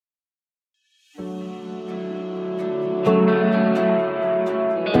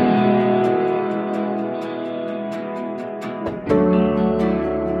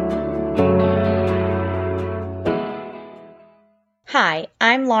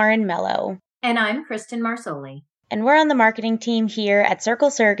Lauren Mello. And I'm Kristen Marsoli. And we're on the marketing team here at Circle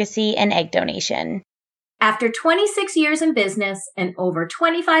Surrogacy and Egg Donation. After 26 years in business and over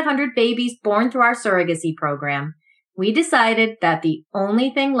 2,500 babies born through our surrogacy program, we decided that the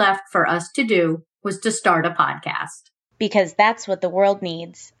only thing left for us to do was to start a podcast. Because that's what the world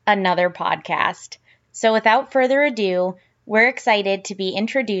needs, another podcast. So without further ado, we're excited to be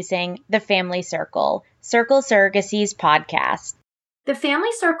introducing The Family Circle, Circle Surrogacy's podcast. The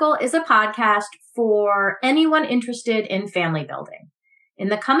Family Circle is a podcast for anyone interested in family building. In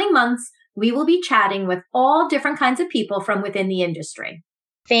the coming months, we will be chatting with all different kinds of people from within the industry.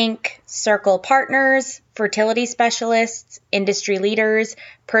 Think circle partners, fertility specialists, industry leaders,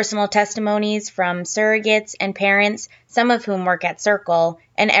 personal testimonies from surrogates and parents, some of whom work at Circle,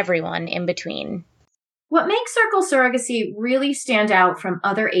 and everyone in between. What makes Circle Surrogacy really stand out from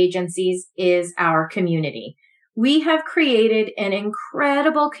other agencies is our community. We have created an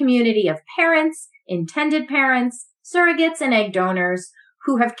incredible community of parents, intended parents, surrogates, and egg donors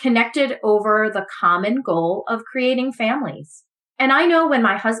who have connected over the common goal of creating families. And I know when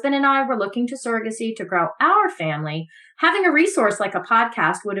my husband and I were looking to surrogacy to grow our family, having a resource like a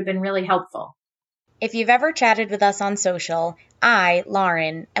podcast would have been really helpful. If you've ever chatted with us on social, I,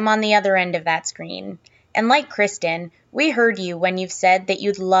 Lauren, am on the other end of that screen. And like Kristen, we heard you when you've said that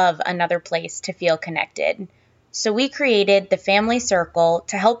you'd love another place to feel connected. So we created the Family Circle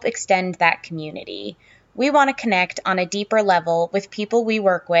to help extend that community. We want to connect on a deeper level with people we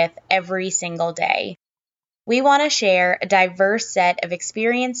work with every single day. We want to share a diverse set of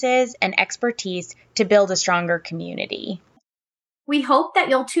experiences and expertise to build a stronger community. We hope that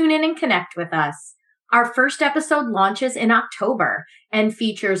you'll tune in and connect with us. Our first episode launches in October and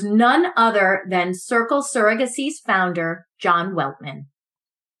features none other than Circle Surrogacy's founder, John Weltman.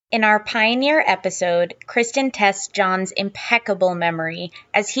 In our Pioneer episode, Kristen tests John's impeccable memory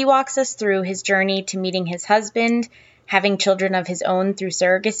as he walks us through his journey to meeting his husband, having children of his own through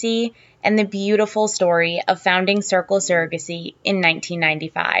surrogacy, and the beautiful story of founding Circle Surrogacy in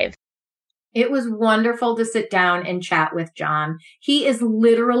 1995. It was wonderful to sit down and chat with John. He is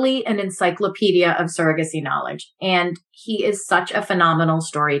literally an encyclopedia of surrogacy knowledge, and he is such a phenomenal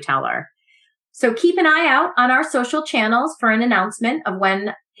storyteller. So keep an eye out on our social channels for an announcement of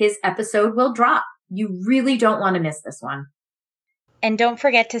when his episode will drop. You really don't want to miss this one. And don't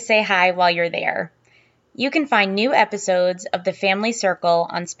forget to say hi while you're there. You can find new episodes of The Family Circle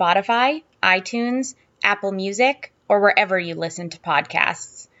on Spotify, iTunes, Apple Music, or wherever you listen to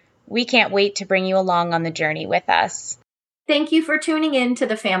podcasts. We can't wait to bring you along on the journey with us. Thank you for tuning in to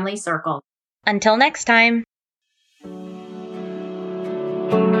The Family Circle. Until next time.